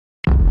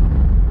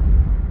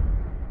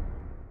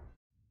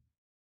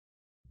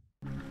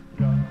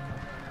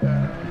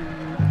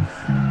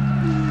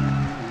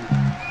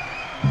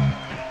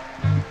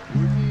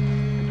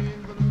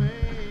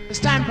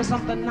for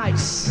something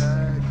nice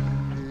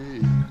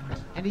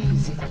and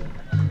easy.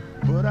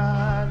 Every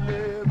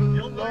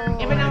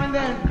now and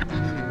then,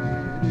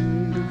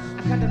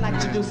 I kind of like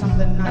to do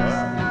something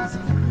nice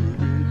and easy.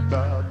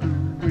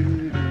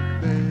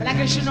 But I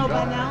guess you know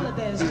by now that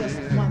there's just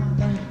one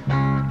thing,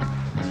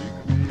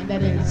 and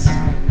that is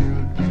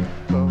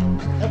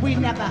that we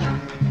never,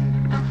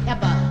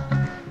 ever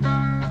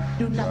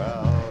do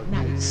nothing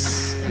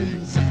nice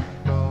and easy.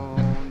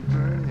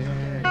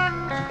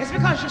 It's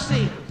because, you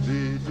see,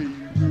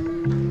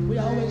 we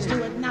always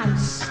do it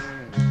nice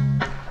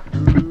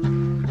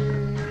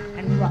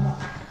and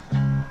rough.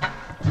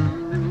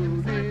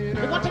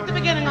 We're going to take the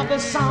beginning of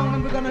this song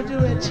and we're going to do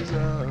it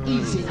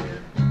easy.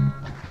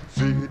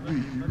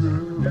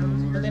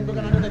 But then we're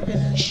going to do the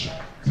finish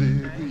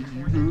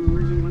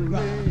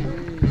rough.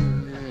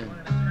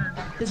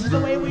 This is the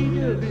way we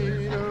do.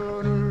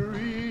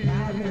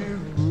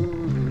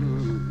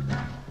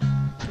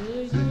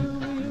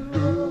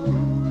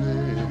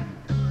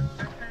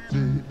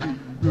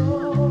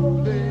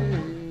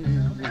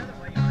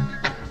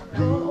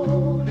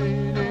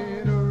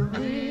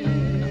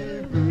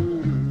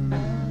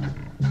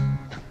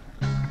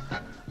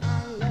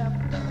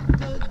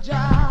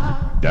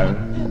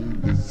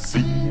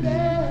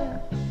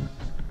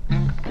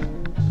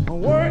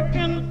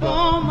 Working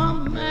for my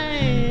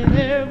man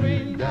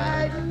every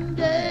night and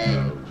day.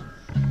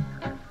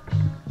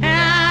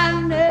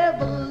 I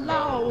never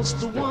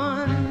lost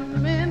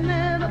 1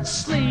 minute of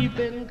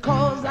sleeping,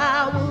 'cause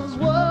I was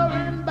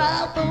worried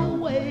about the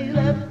way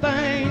that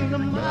things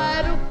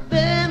might have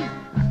been.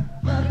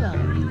 But the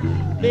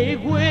big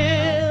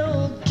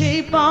wheel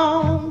keep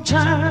on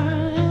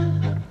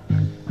turning,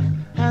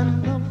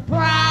 and the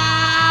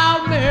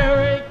proud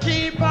Mary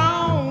keep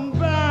on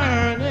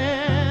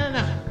burning.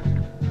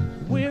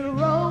 We're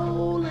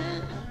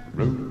rolling,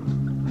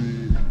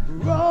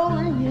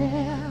 rolling,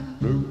 yeah,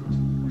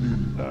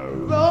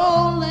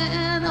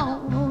 rolling on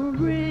the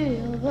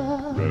river.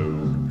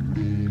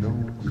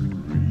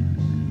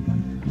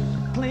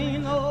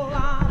 Clean a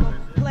lot of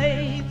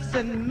plates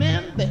in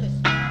Memphis,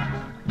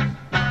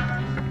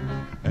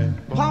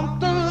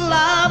 pumped a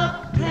lot of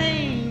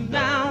pain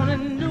down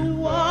in New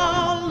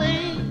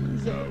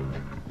Orleans.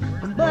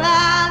 But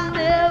I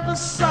never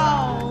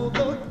saw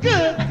the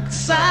good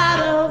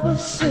side of a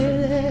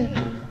city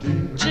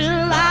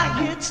till I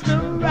hitched a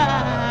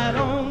ride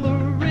on the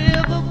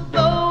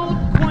riverboat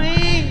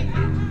Queen.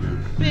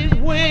 Big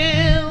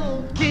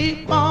wheel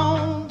keep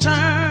on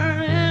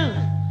turning,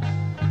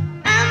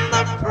 and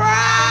the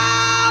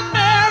proud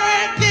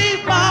Mary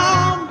keep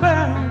on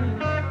burning.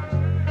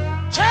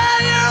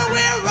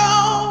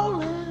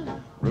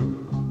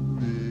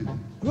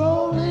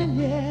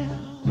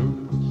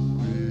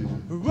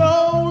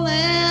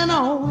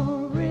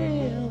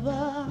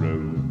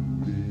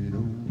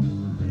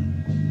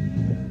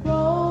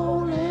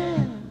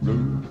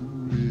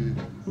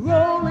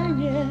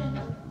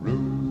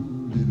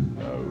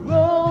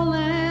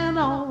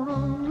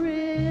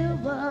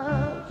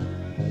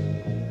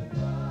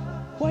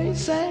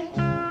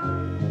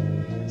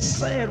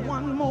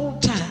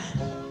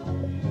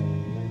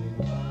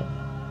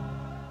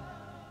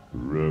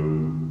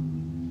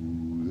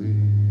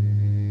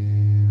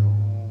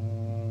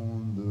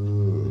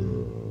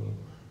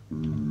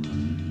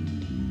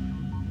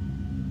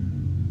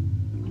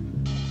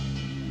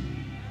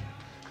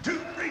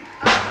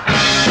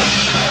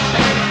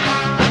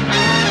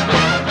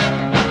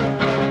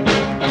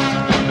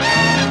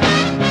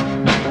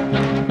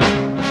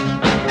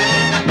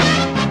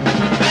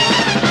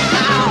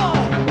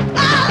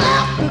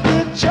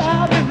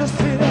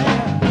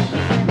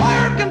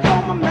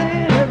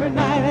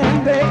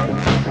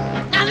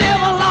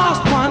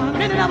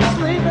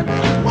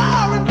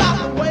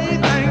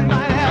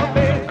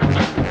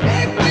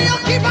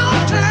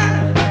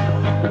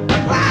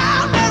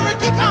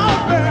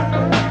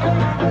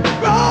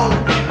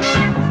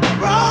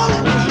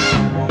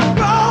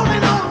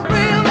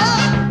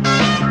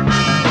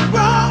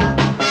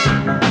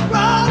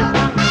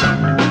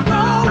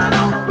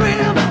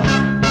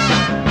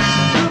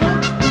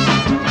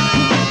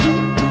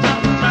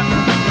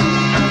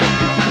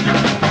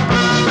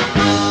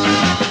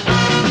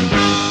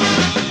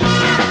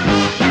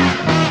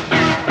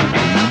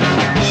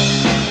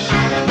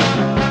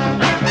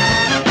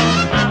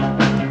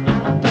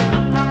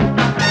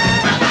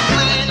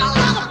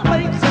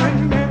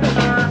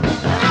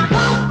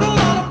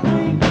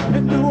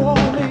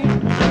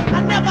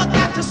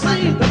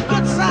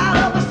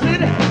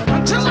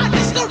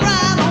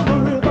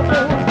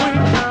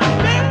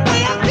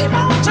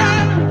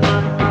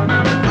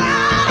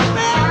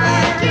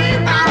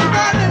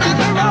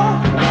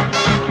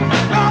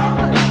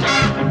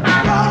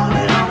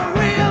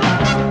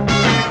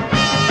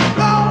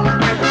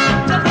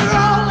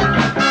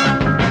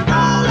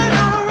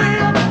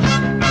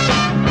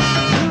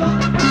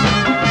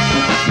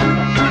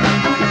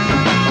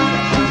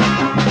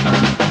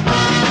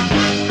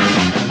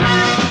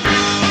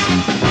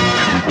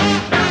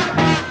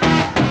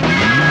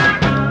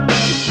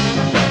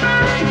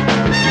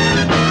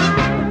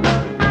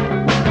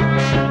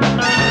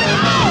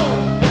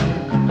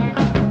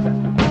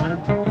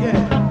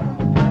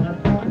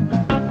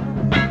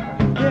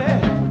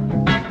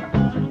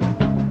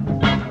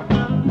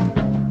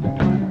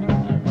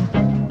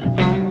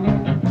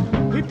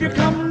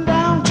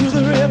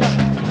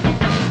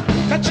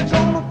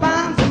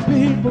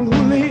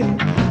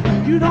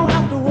 You don't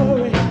have to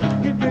worry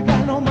if you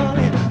got no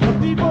money. The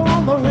people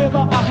on the river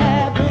are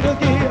happy to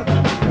give.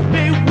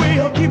 They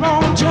will keep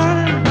on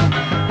turning,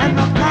 and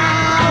the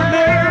pile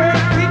may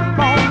keep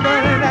on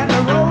burning, and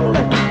they're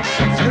rolling,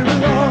 and they're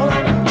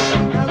rolling,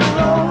 and they're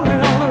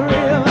rolling on the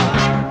river.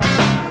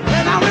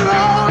 And now we're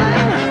rolling,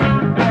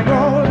 and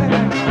rolling,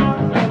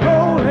 and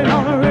rolling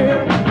on the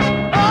river.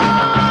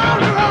 Oh,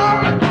 we're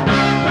rolling,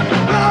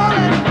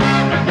 rolling,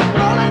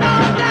 rolling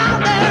on down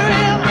the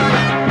river.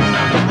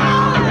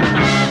 Rolling,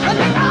 and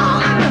they're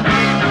rolling,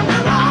 and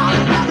they're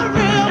rolling on the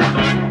river.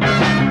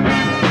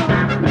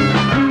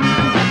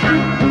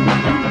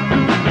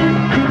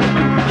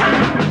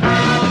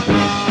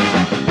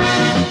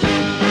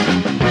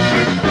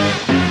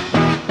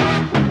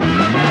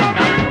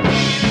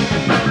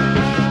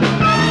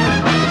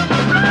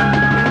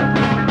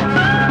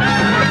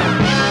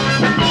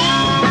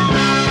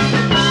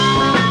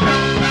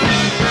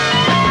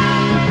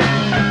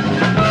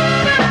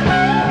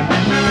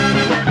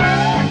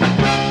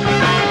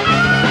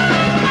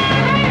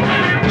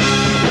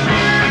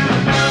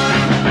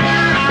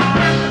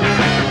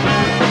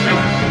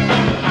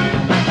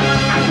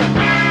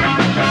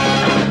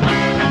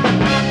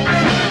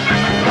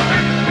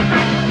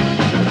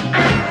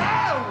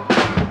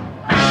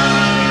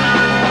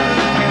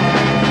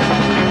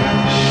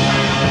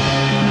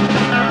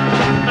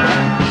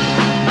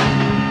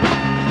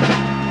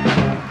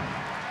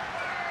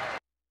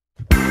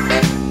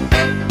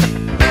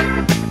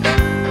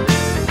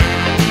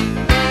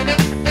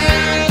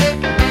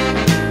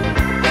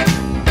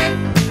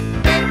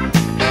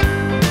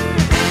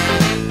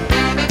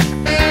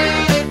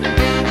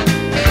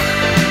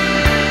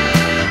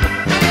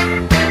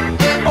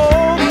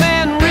 Old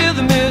man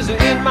rhythm is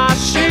in my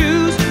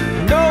shoes.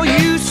 No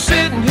use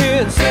sitting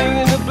here and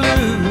singing the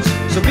blues.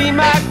 So be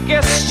my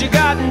guest, you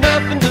got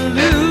nothing to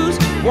lose.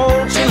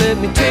 Won't you let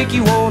me take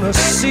you on a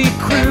sea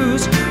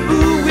cruise?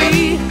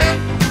 Ooh-wee,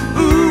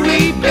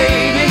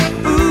 baby.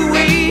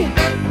 Ooh-wee,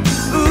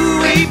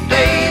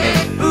 baby.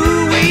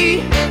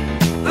 Ooh-wee,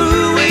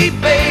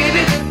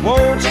 baby.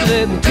 Won't you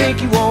let me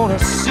take you on a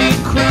sea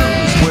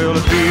cruise? Well, I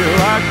feel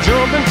like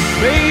jumping.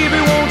 Baby,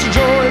 won't you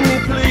join me,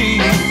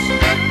 please?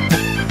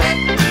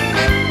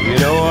 You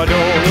know I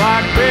don't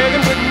like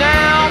begging, but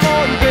now I'm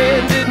on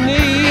bended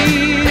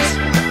knees.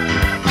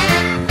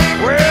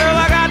 Well, I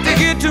got to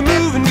get to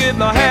moving, get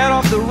my hat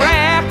off the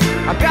rack.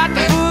 I got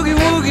the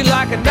boogie-woogie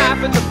like a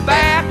knife in the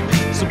back.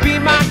 So be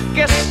my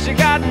guest, you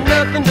got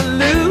nothing to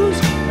lose.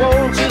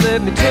 Won't you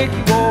let me take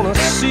you on a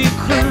sea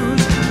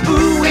cruise?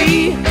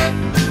 Ooh-wee,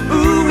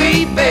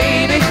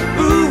 baby.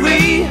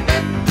 Ooh-wee,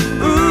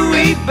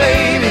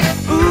 baby.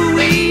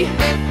 Ooh-wee,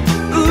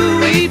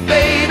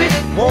 baby.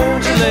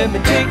 Won't you let me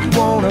take you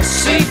on a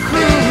sea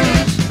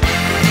cruise?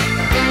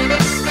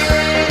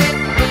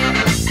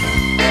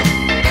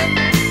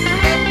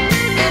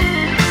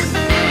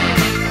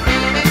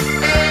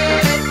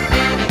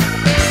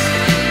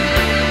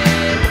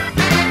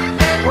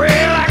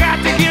 Well, I got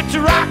to get to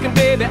rockin',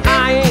 baby,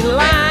 I ain't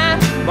lying.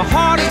 My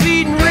heart is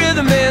beating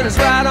rhythm and it's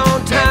right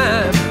on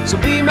time. So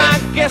be my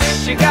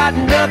guest, you got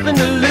nothing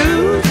to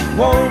lose.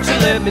 Won't you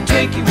let me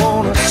take you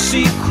on a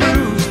sea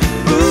cruise?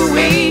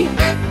 Ooh-wee,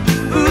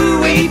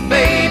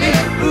 baby.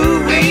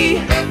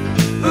 Ooh-wee,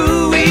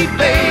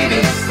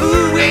 baby.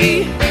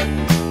 Ooh-wee,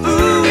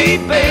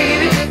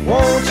 baby.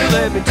 Won't you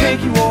let me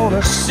take you on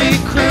a sea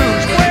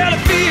cruise? Well, I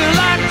feel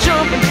like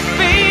jumping.